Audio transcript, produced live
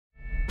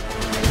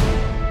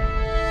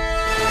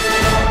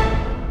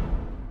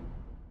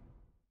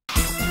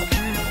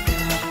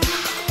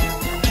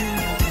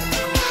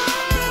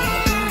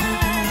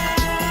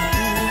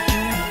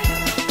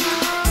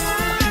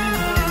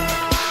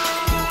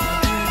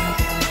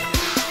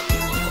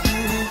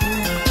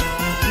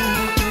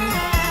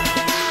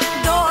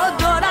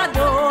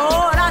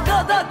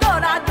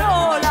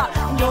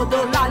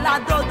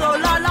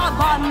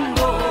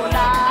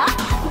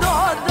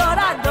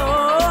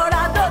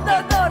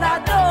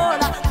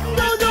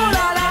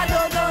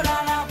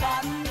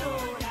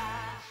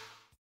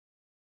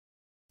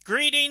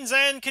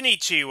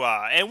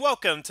Konnichiwa, and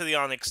welcome to the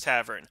Onyx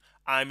Tavern.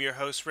 I'm your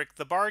host, Rick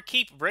the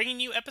Barkeep, bringing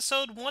you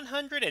episode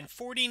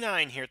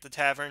 149 here at the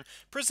tavern,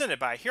 presented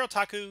by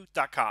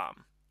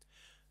HeroTaku.com.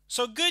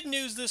 So, good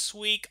news this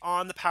week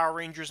on the Power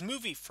Rangers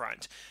movie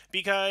front,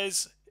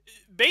 because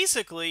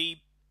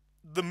basically,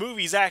 the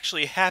movie's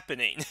actually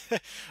happening.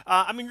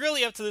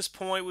 Really, up to this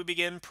point, we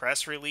begin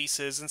press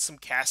releases and some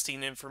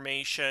casting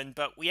information,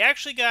 but we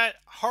actually got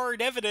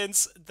hard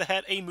evidence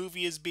that a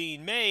movie is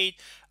being made.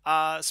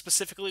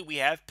 Specifically, we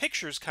have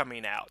pictures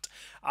coming out.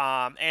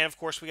 And of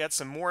course, we got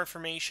some more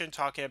information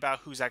talking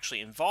about who's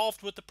actually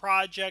involved with the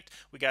project.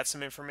 We got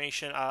some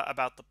information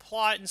about the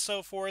plot and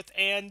so forth.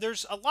 And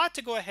there's a lot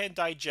to go ahead and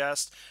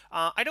digest.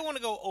 I don't want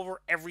to go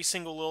over every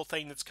single little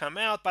thing that's come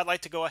out, but I'd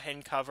like to go ahead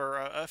and cover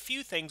a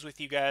few things with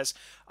you guys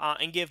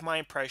and give my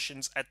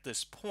impressions at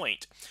this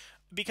point.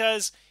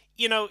 Because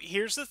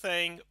here's the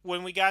thing.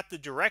 When we got the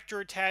director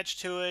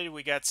attached to it,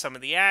 we got some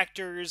of the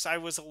actors, I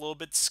was a little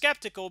bit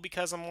skeptical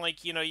because I'm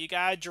like, you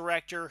got a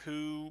director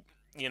who,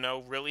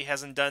 really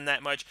hasn't done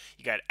that much.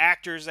 You got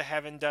actors that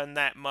haven't done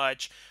that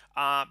much.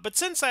 But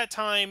since that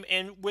time,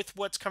 and with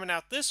what's coming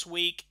out this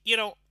week,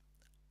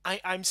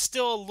 I'm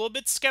still a little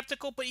bit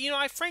skeptical, but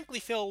I frankly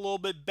feel a little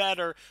bit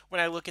better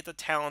when I look at the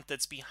talent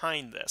that's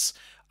behind this.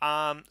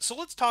 So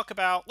let's talk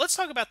about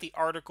the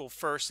article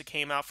first that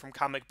came out from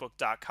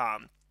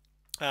comicbook.com.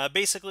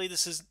 Basically,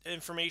 this is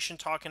information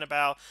talking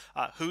about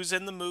who's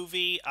in the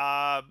movie.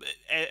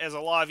 As a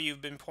lot of you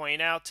have been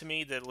pointing out to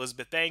me, that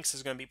Elizabeth Banks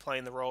is going to be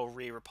playing the role of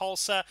Rhea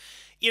Repulsa.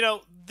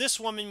 This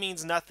woman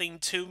means nothing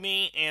to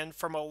me, and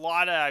from a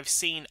lot I've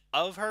seen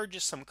of her,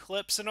 just some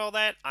clips and all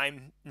that,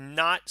 I'm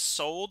not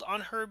sold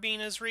on her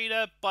being as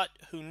Rita, but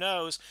who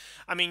knows?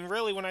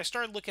 Really, when I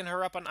started looking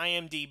her up on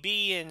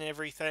IMDb and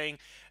everything,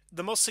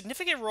 the most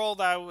significant role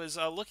that I was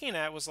looking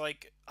at was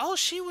like, oh,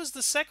 she was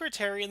the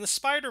secretary in the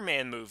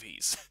Spider-Man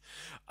movies,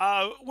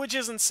 which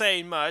isn't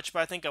saying much, but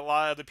I think a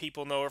lot of the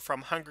people know her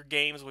from Hunger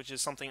Games, which is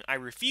something I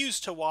refuse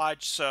to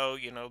watch. So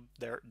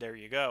there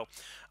you go.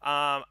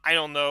 I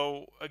don't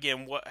know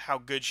again how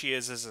good she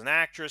is as an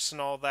actress and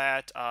all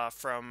that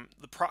from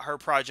her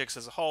projects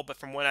as a whole, but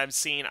from what I've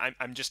seen,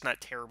 I'm just not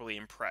terribly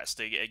impressed.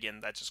 Again,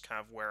 that's just kind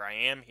of where I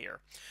am here.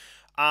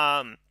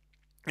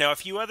 Now, a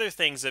few other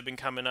things have been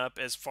coming up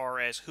as far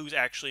as who's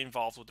actually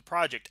involved with the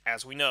project.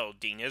 As we know,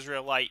 Dean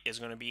Israelite is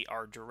going to be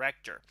our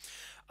director.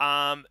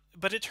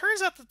 But it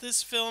turns out that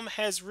this film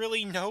has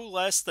really no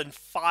less than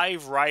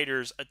 5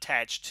 writers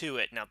attached to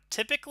it. Now,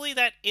 typically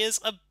that is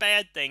a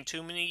bad thing.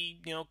 Too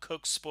many,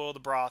 cooks spoil the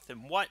broth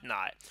and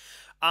whatnot.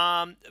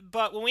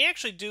 But when we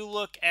actually do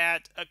look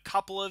at a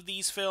couple of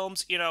these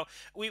films, we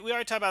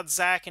already talked about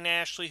Zach and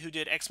Ashley, who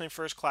did X-Men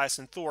First Class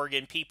and Thor,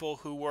 again, people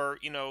who were,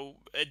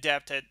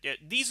 adept at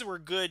these were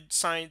good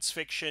science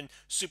fiction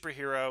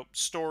superhero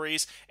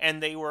stories,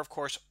 and they were, of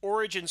course,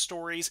 origin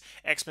stories,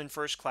 X-Men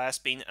First Class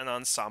being an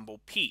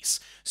ensemble piece.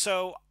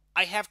 So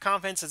I have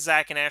confidence that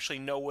Zach and Ashley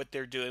know what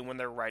they're doing when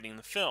they're writing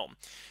the film.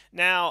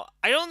 Now,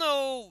 I don't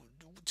know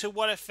to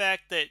what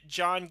effect that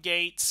John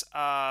Gates,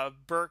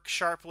 Burke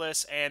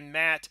Sharpless, and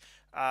Matt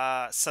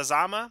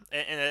Sazama,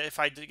 and if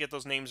I did get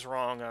those names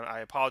wrong, I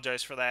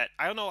apologize for that.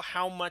 I don't know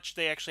how much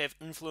they actually have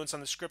influence on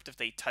the script, if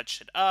they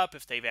touched it up,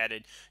 if they've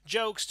added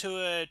jokes to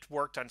it,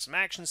 worked on some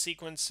action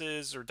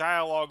sequences or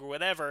dialogue or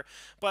whatever.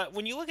 But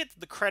when you look at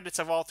the credits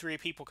of all 3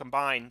 people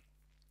combined,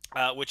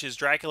 which is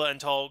Dracula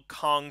Untold,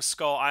 Kong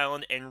Skull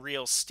Island, and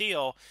Real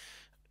Steel,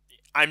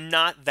 I'm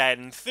not that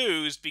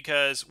enthused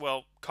because,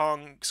 well,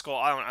 Kong Skull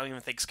Island I don't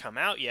even think's come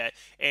out yet,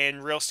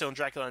 and Real Steel and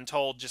Dracula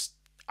Untold just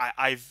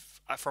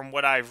I've from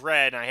what I've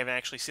read, and I haven't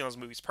actually seen those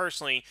movies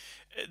personally,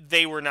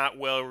 they were not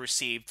well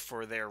received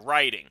for their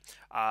writing.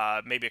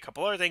 Maybe a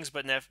couple other things,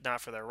 but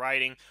not for their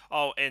writing.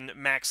 Oh, and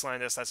Max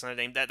Landis, that's another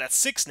name. That's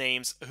 6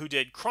 names, who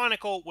did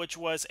Chronicle, which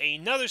was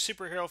another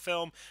superhero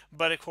film,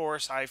 but of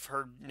course I've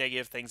heard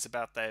negative things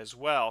about that as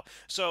well.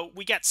 So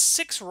we got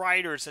 6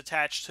 writers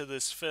attached to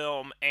this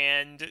film,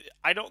 and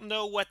I don't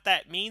know what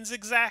that means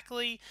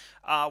exactly,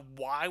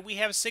 why we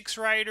have 6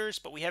 writers,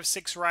 but we have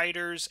 6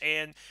 writers,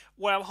 and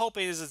what I'm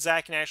hoping is that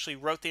Zach and Ashley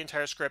wrote the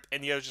entire script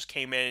and the others just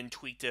came in and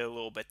tweaked it a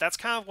little bit. That's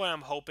kind of what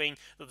I'm hoping,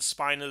 that the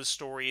spine of the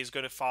story is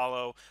going to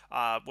follow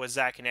what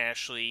Zach and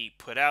Ashley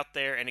put out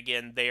there. And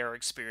again, they are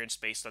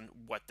experienced based on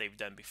what they've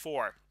done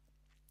before.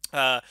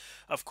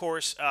 Of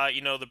course,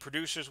 the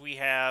producers we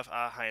have,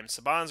 Chaim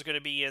Saban's going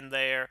to be in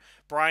there.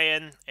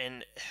 Brian,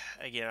 and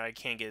again, I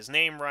can't get his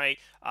name right,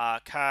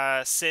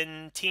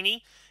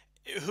 Casentini,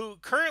 who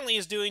currently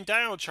is doing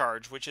Dino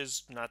Charge, which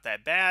is not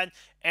that bad,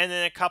 and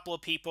then a couple of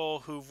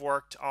people who've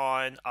worked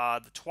on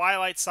the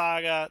Twilight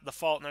Saga, The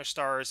Fault in Our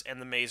Stars, and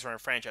the Maze Runner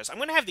franchise. I'm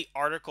going to have the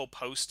article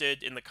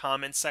posted in the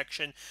comments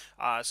section,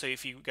 so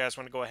if you guys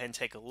want to go ahead and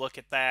take a look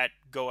at that,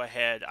 go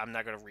ahead. I'm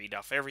not going to read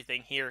off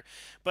everything here,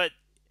 but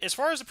as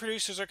far as the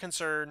producers are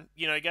concerned,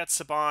 you got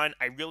Saban.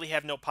 I really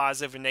have no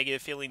positive or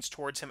negative feelings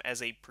towards him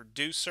as a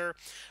producer.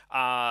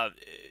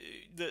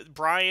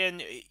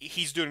 Brian,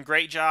 he's doing a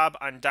great job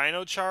on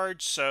Dino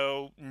Charge,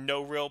 so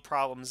no real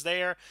problems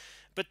there.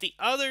 But the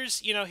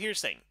others,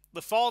 here's the thing.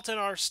 The Fault in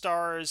Our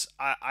Stars,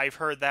 I've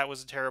heard that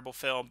was a terrible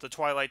film. The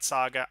Twilight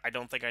Saga, I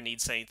don't think I need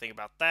to say anything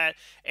about that.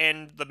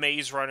 And The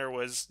Maze Runner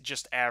was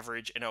just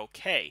average and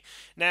okay.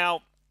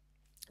 Now,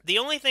 the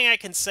only thing I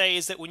can say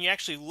is that when you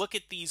actually look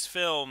at these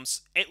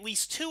films, at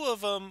least two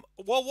of them,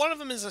 well, one of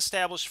them is an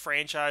established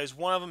franchise,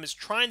 one of them is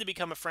trying to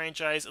become a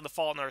franchise, and The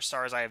Fault in Our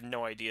Stars, I have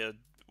no idea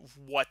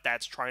what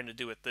that's trying to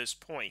do at this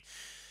point.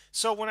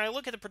 So when I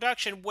look at the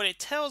production, what it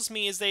tells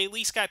me is they at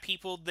least got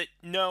people that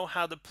know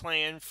how to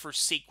plan for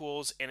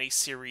sequels and a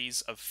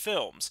series of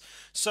films.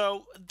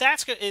 So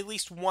that's at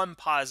least one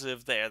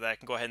positive there that I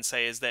can go ahead and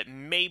say is that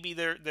maybe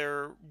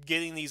they're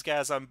getting these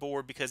guys on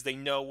board because they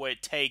know what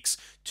it takes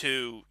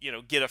to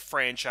get a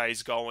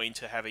franchise going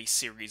to have a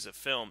series of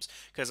films.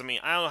 Because I mean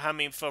I don't know how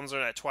many films are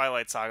in that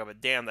Twilight Saga, but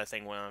damn that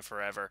thing went on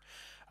forever.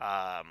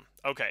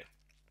 Okay.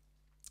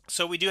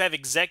 So we do have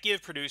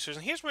executive producers,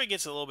 and here's where it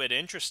gets a little bit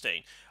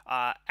interesting.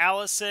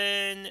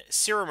 Allison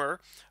Sirimer,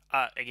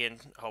 again,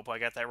 hope I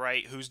got that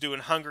right, who's doing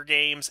Hunger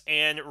Games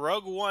and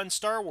Rogue One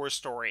Star Wars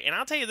story. And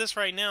I'll tell you this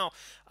right now,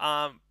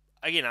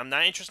 again, I'm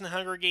not interested in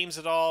Hunger Games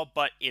at all,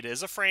 but it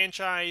is a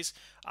franchise.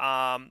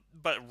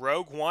 But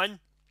Rogue One,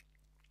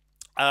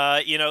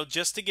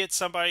 just to get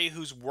somebody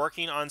who's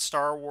working on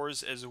Star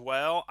Wars as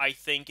well, I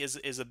think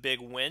is a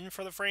big win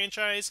for the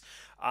franchise,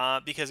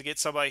 because it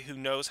gets somebody who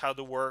knows how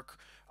to work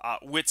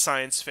with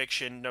science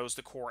fiction, knows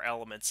the core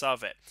elements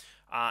of it.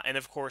 And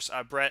of course,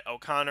 Brett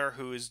O'Connor,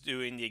 who is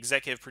doing the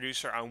executive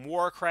producer on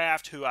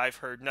Warcraft, who I've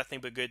heard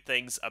nothing but good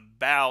things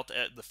about,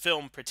 the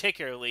film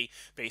particularly,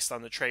 based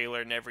on the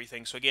trailer and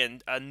everything. So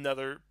again,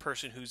 another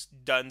person who's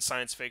done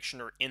science fiction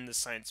or in the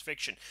science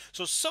fiction.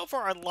 So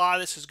far, a lot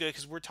of this is good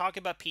because we're talking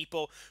about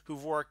people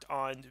who've worked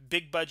on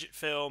big budget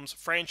films,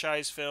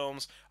 franchise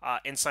films,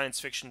 and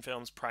science fiction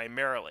films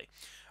primarily.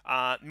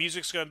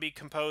 Music's going to be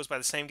composed by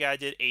the same guy who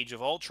did Age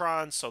of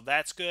Ultron, so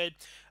that's good.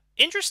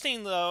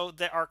 Interesting, though,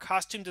 that our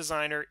costume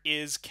designer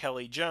is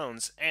Kelly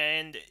Jones.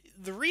 And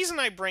the reason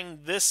I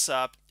bring this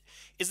up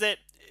is that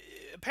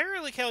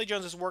apparently Kelly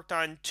Jones has worked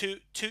on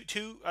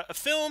a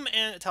film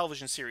and a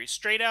television series,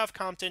 Straight Out of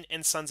Compton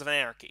and Sons of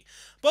Anarchy,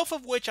 both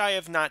of which I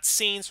have not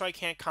seen, so I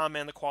can't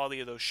comment on the quality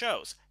of those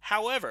shows.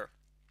 However,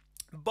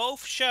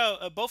 both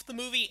the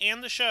movie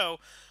and the show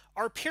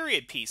are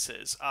period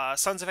pieces.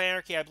 Sons of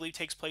Anarchy, I believe,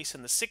 takes place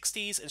in the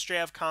 60s, and Straight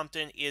Out of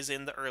Compton is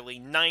in the early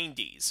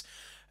 90s.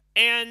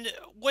 And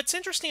what's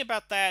interesting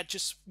about that,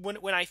 just when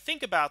I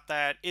think about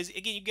that, is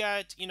again you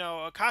got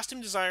a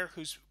costume designer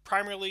who's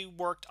primarily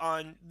worked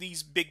on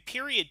these big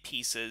period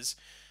pieces,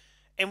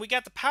 and we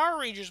got the Power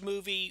Rangers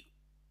movie,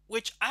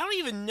 which I don't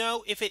even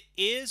know if it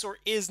is or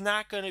is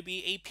not going to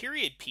be a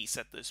period piece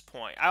at this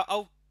point.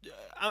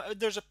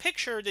 There's a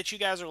picture that you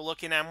guys are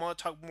looking at. I'm going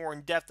to talk more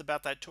in depth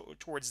about that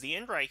towards the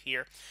end right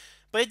here.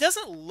 But it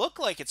doesn't look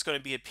like it's going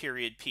to be a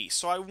period piece.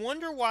 So I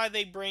wonder why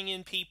they bring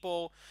in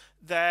people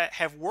that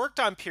have worked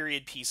on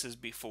period pieces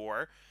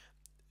before,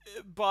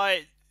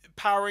 but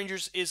Power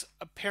Rangers is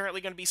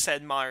apparently going to be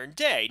set in modern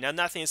day. Now,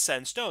 nothing is set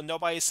in stone.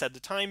 Nobody has said the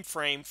time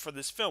frame for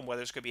this film,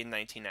 whether it's going to be in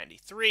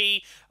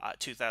 1993,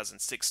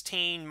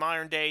 2016,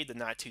 modern day, the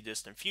not too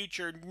distant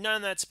future. None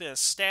of that's been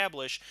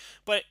established,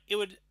 but it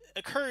would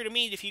occur to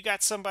me if you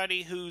got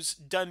somebody who's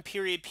done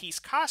period piece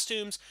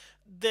costumes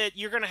that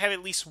you're going to have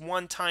at least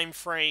one time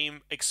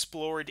frame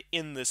explored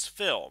in this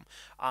film.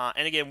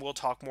 And again, we'll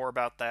talk more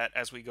about that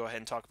as we go ahead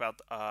and talk about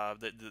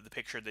the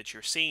picture that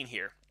you're seeing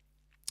here.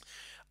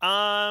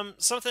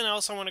 Something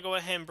else I want to go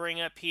ahead and bring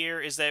up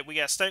here is that we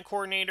got a stunt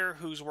coordinator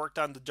who's worked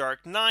on The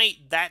Dark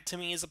Knight. That to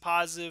me is a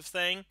positive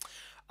thing.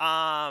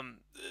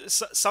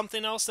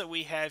 Something else that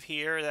we have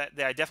here that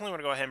I definitely want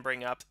to go ahead and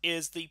bring up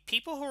is the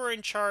people who are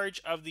in charge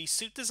of the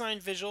suit design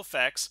visual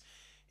effects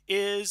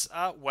is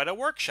Weta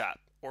Workshop,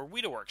 or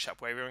Weta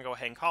Workshop, whatever you want to go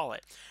ahead and call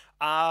it.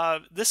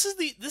 This is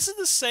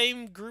the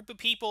same group of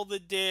people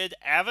that did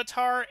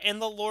Avatar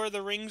and the Lord of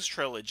the Rings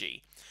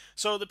trilogy.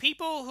 So the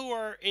people who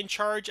are in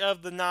charge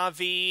of the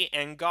Na'vi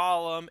and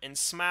Gollum and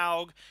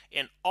Smaug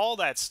and all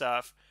that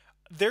stuff,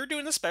 they're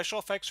doing the special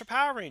effects for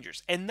Power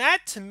Rangers. And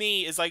that to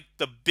me is like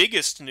the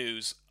biggest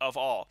news of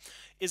all,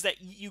 is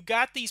that you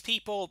got these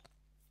people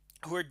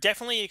who are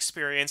definitely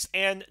experienced,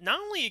 and not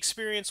only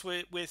experienced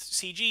with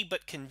CG,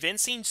 but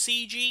convincing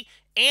CG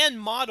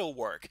and model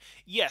work.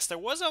 Yes, there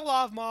wasn't a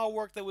lot of model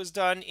work that was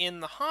done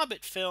in the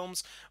Hobbit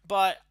films,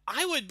 but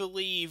I would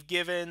believe,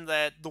 given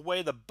that the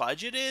way the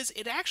budget is,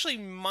 it actually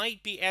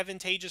might be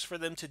advantageous for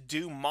them to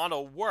do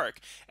model work,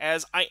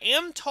 as I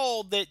am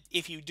told that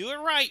if you do it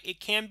right, it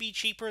can be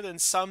cheaper than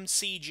some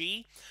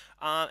CG.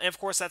 And of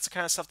course, that's the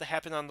kind of stuff that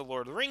happened on the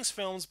Lord of the Rings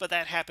films, but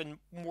that happened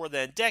more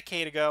than a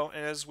decade ago,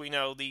 and as we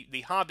know,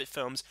 the Hobbit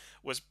films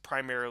was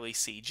primarily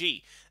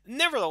CG.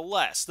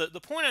 Nevertheless, the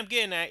point I'm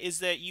getting at is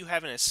that you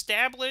have an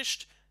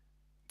established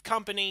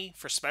company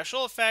for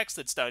special effects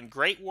that's done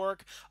great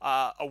work,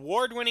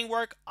 award-winning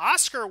work,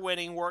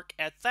 Oscar-winning work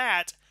at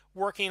that,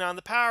 working on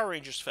the Power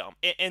Rangers film.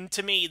 And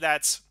to me,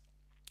 that's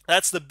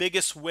the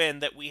biggest win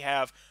that we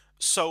have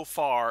so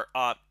far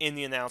in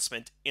the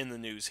announcement in the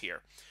news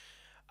here.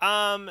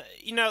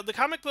 The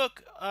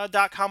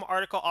comicbook.com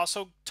article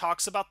also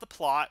talks about the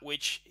plot,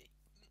 which,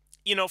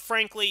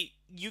 frankly,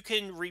 you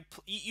can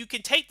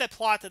take the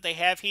plot that they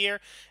have here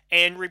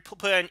and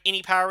put in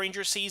any Power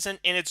Ranger season,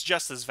 and it's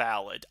just as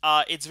valid.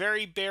 It's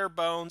very bare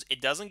bones.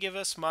 It doesn't give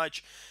us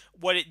much.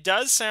 What it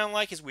does sound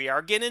like is we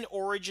are getting an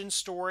origin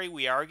story.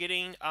 We are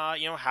getting,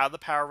 how the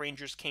Power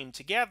Rangers came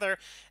together.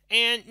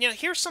 And,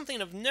 here's something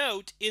of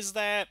note is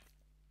that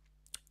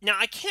now,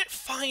 I can't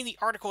find the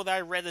article that I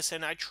read this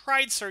in. I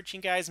tried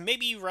searching, guys.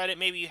 Maybe you read it,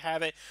 maybe you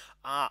have it.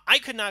 I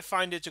could not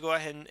find it to go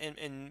ahead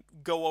and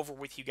go over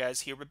with you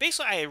guys here. But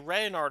basically, I had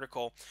read an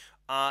article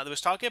that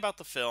was talking about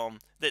the film.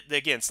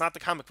 Again, it's not the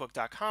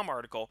comicbook.com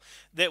article.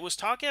 That was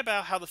talking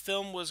about how the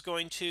film was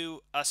going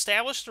to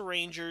establish the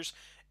Rangers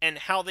and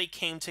how they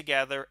came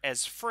together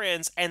as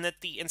friends, and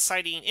that the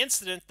inciting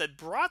incident that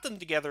brought them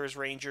together as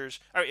Rangers,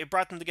 or it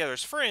brought them together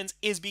as friends,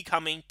 is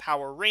becoming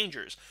Power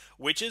Rangers,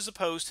 which is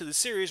opposed to the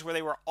series where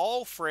they were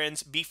all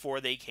friends before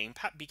they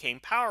became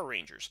Power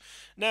Rangers.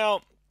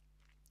 Now,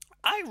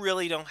 I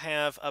really don't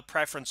have a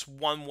preference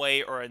one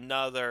way or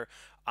another,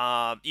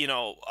 on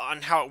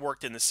how it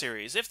worked in the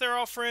series. If they're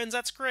all friends,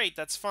 that's great,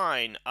 that's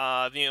fine.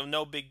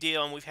 No big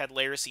deal. And we've had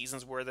later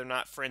seasons where they're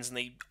not friends and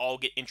they all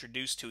get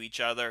introduced to each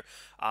other,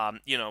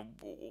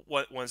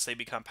 once they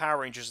become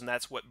Power Rangers, and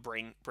that's what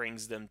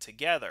brings them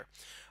together.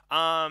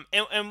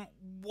 And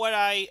what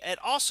I had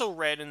also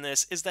read in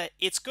this is that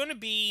it's going to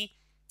be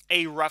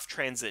a rough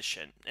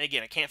transition.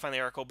 Again, I can't find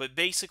the article, but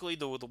basically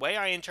the way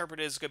I interpret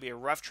it is going to be a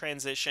rough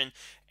transition,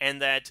 and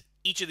that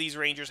each of these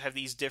Rangers have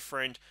these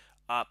different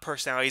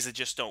personalities that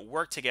just don't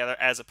work together,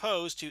 as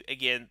opposed to,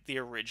 again, the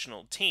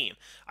original team.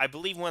 I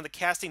believe one of the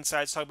casting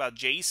sites talked about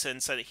Jason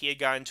said that he had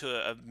gotten into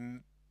a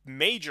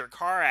major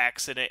car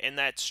accident, and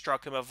that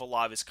struck him of a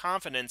lot of his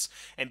confidence,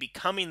 and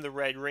becoming the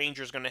Red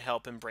Ranger is going to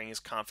help him bring his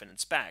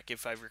confidence back,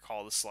 if I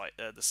recall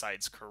the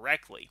sites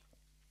correctly.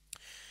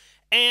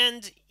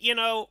 And,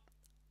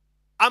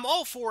 I'm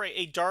all for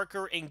a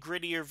darker and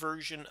grittier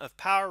version of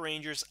Power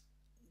Rangers.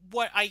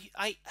 What I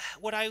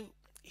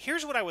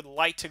Here's what I would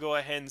like to go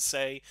ahead and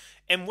say,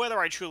 and whether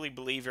I truly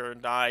believe it or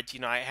not,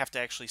 I have to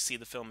actually see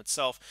the film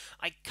itself.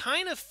 I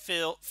kind of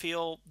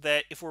feel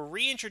that if we're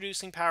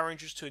reintroducing Power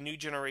Rangers to a new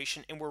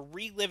generation and we're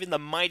reliving the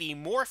Mighty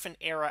Morphin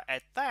era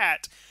at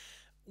that,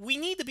 we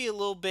need to be a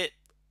little bit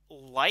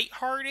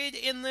lighthearted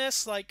in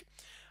this. Like,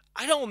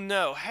 I don't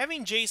know.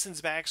 Having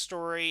Jason's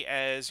backstory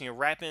as,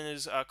 wrapping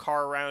his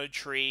car around a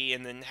tree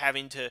and then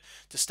having to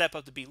step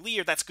up to be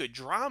leader, that's good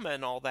drama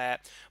and all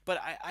that.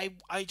 But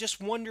I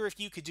just wonder if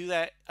you could do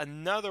that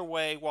another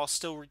way while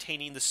still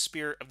retaining the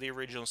spirit of the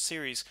original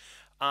series.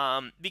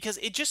 Because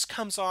it just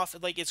comes off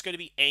like it's going to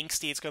be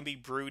angsty, it's going to be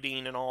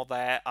brooding and all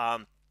that.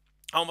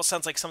 Almost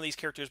sounds like some of these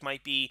characters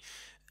might be,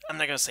 I'm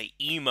not going to say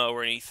emo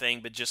or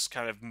anything, but just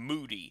kind of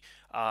moody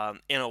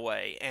in a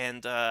way.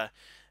 And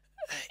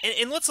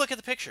let's look at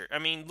the picture.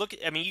 You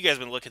guys have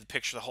been looking at the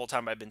picture the whole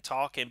time I've been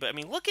talking, but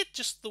look at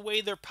just the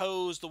way they're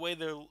posed, the way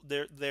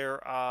they're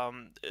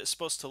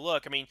supposed to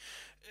look.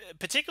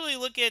 Particularly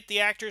look at the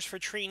actors for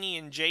Trini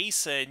and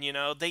Jason.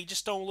 They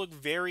just don't look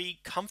very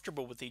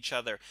comfortable with each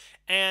other.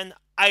 And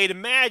I'd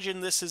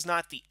imagine this is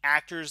not the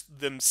actors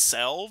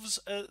themselves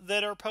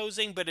that are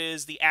posing, but it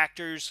is the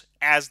actors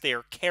as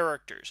their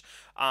characters.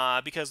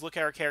 Because look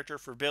at our character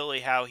for Billy,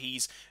 how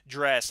he's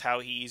dressed,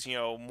 how he's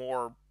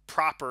more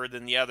proper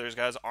than the others.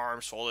 Got his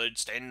arms folded,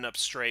 standing up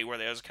straight, where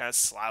the others kind of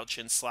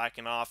slouching,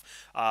 slacking off.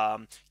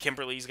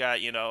 Kimberly's got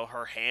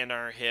her hand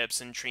on her hips,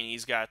 and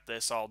Trini's got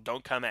this all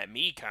 "don't come at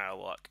me" kind of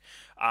look.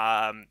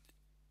 And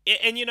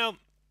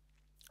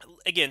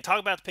again, talk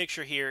about the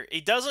picture here.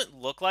 It doesn't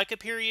look like a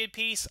period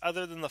piece,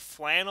 other than the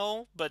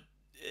flannel, but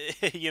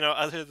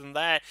other than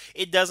that,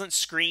 it doesn't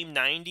scream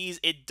 90s.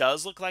 It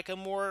does look like a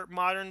more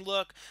modern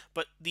look,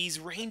 but these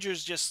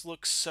Rangers just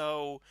look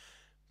so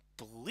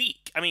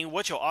bleak.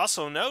 What you'll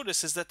also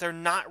notice is that they're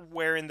not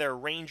wearing their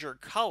Ranger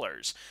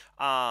colors.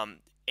 And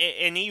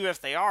even if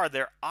they are,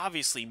 they're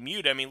obviously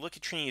muted. Look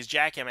at Trini's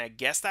jacket. I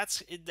guess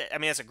that's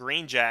a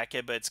green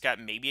jacket, but it's got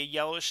maybe a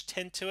yellowish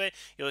tint to it.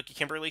 You look at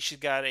Kimberly, she's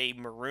got a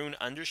maroon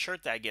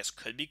undershirt that I guess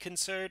could be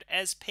considered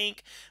as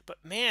pink. But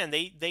man,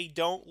 they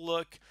don't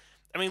look.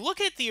 Look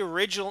at the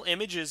original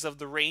images of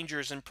the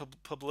Rangers and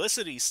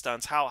publicity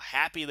stunts, how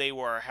happy they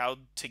were, how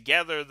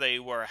together they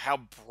were, how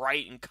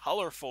bright and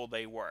colorful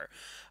they were.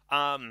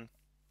 Um,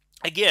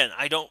 Again,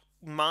 I don't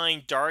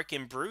mind dark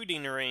and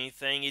brooding or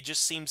anything. It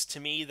just seems to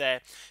me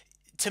that,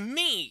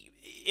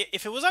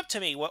 if it was up to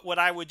me, what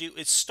I would do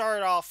is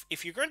start off,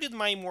 if you're going to do the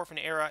Mighty Morphin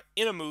era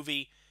in a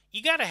movie,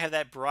 you got to have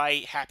that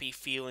bright, happy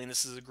feeling.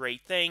 This is a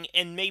great thing.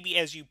 And maybe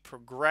as you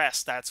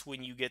progress, that's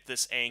when you get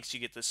this angst, you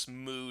get this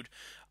mood.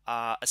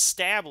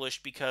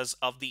 established because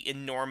of the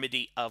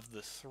enormity of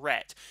the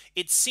threat.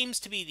 It seems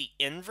to be the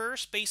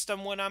inverse, based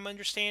on what I'm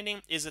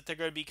understanding, is that they're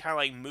going to be kind of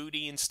like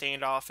moody and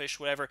standoffish,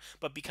 whatever,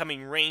 but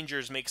becoming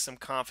rangers makes them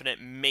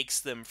confident, makes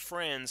them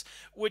friends,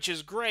 which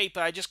is great,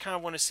 but I just kind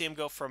of want to see them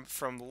go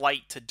from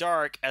light to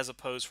dark as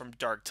opposed from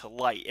dark to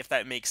light, if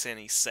that makes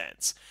any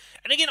sense.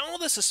 And again, all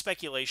this is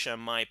speculation on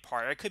my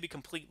part. I could be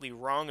completely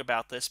wrong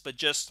about this, but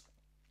just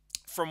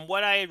from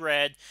what I had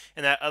read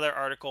in that other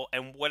article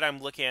and what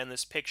I'm looking at in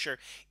this picture,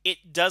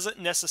 it doesn't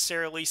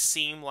necessarily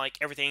seem like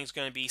everything's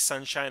going to be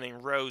sunshine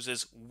and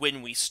roses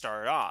when we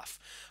start off.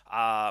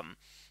 And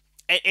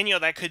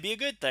that could be a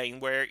good thing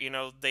where,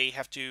 they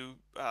have to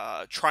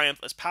triumph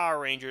as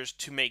Power Rangers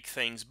to make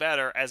things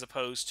better, as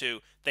opposed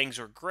to things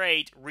are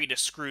great, Rita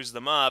screws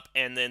them up,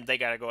 and then they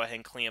got to go ahead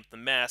and clean up the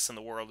mess, and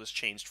the world has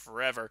changed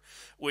forever,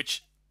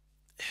 which,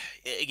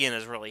 again,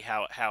 is really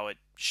how it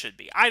should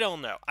be. I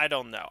don't know.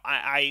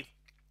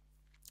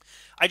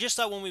 I just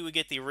thought when we would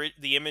get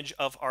the image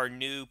of our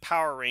new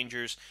Power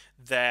Rangers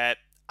that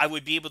I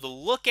would be able to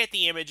look at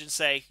the image and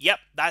say, "Yep,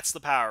 that's the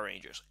Power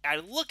Rangers." I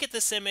look at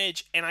this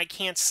image and I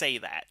can't say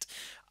that.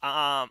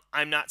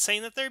 I'm not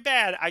saying that they're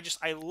bad.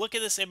 I look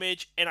at this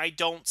image and I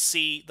don't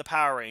see the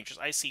Power Rangers.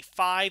 I see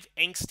five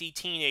angsty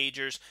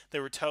teenagers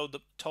that were told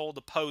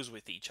to pose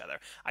with each other.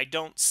 I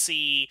don't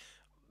see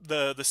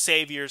the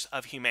saviors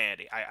of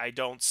humanity. I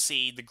don't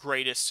see the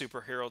greatest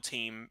superhero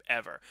team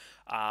ever.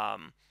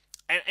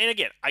 And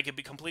again, I could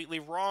be completely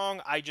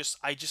wrong. I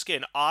just get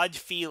an odd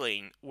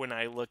feeling when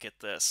I look at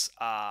this,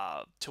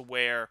 to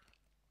where,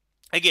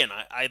 again,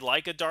 I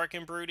like a dark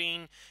and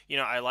brooding.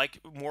 I like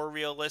more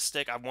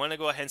realistic. I want to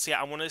go ahead and see.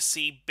 I want to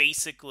see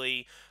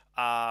basically,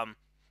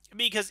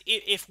 because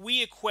if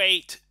we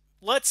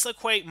let's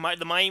equate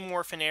the Mighty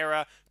Morphin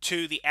era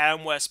to the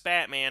Adam West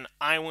Batman.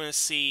 I want to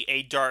see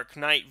a Dark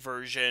Knight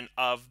version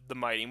of the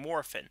Mighty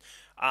Morphin.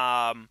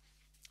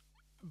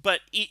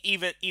 But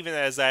even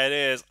as that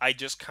is, I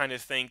just kind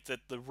of think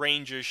that the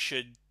Rangers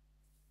should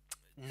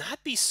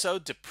not be so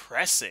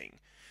depressing.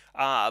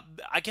 I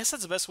guess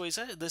that's the best way to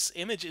say it. This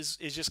image is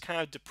just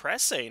kind of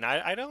depressing.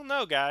 I don't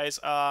know, guys.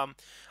 I'm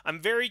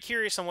very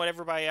curious on what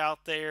everybody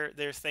out there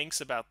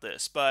thinks about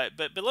this. But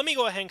let me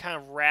go ahead and kind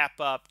of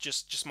wrap up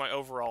just my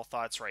overall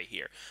thoughts right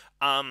here.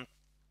 I'm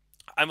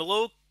a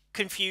little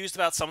confused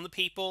about some of the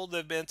people that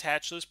have been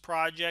attached to this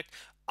project.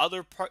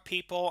 Other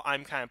people,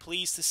 I'm kind of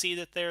pleased to see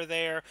that they're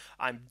there.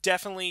 I'm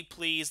definitely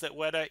pleased that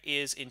Weta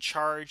is in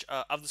charge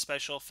of the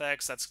special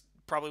effects. That's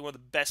probably one of the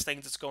best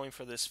things that's going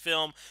for this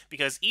film,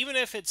 because even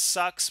if it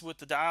sucks with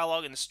the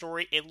dialogue and the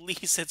story, at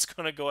least it's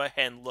going to go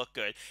ahead and look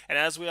good. And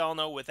as we all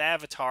know with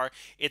Avatar,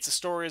 it's a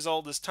story as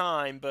old as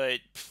time, but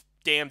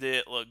damn did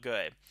it look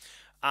good.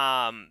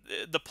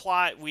 The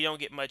plot, we don't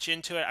get much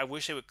into it. I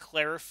wish they would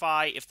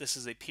clarify if this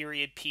is a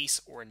period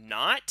piece or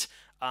not,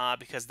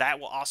 because that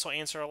will also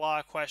answer a lot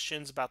of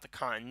questions about the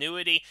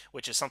continuity,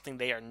 which is something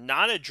they are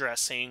not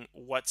addressing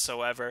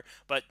whatsoever.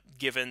 But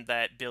given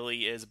that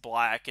Billy is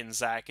black and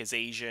Zach is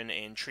Asian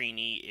and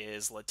Trini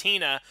is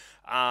Latina,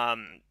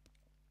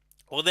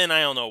 well, then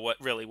I don't know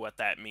what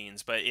that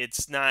means. But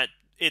it's not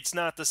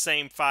the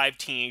same five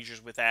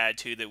teenagers with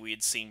attitude that we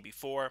had seen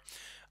before.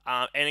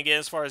 And again,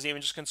 as far as the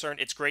image is concerned,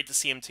 it's great to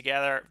see them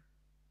together.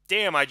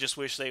 Damn, I just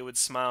wish they would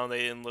smile and they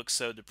didn't look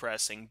so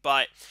depressing.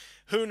 But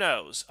who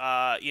knows?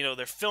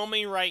 They're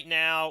filming right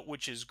now,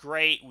 which is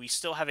great. We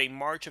still have a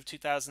March of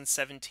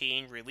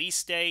 2017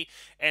 release date,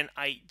 and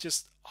I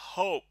just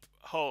hope,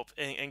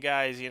 and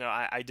guys,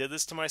 I did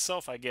this to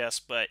myself, I guess,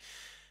 but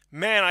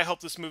man, I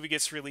hope this movie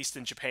gets released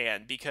in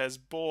Japan, because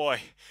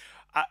boy,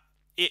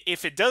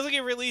 if it doesn't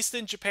get released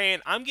in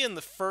Japan, I'm getting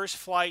the first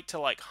flight to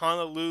like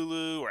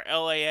Honolulu or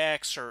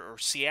LAX or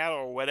Seattle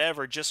or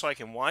whatever, just so I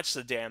can watch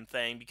the damn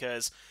thing,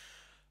 because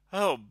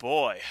oh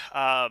boy,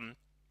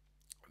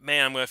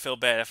 man, I'm going to feel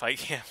bad if I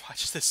can't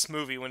watch this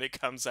movie when it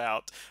comes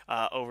out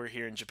over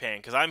here in Japan,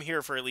 because I'm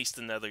here for at least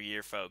another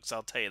year, folks.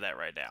 I'll tell you that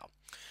right now.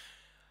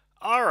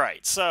 All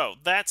right, so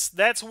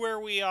that's where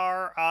we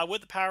are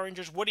with the Power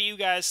Rangers. What do you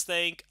guys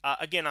think?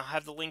 Again, I'll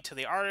have the link to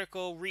the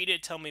article. Read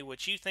it. Tell me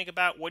what you think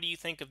about. What do you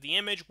think of the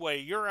image? What are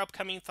your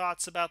upcoming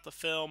thoughts about the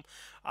film?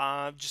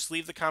 Just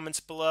leave the comments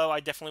below.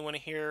 I definitely want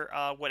to hear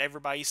what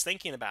everybody's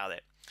thinking about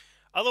it.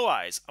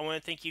 Otherwise, I want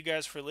to thank you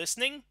guys for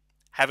listening.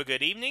 Have a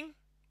good evening,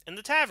 and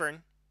the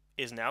tavern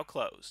is now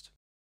closed.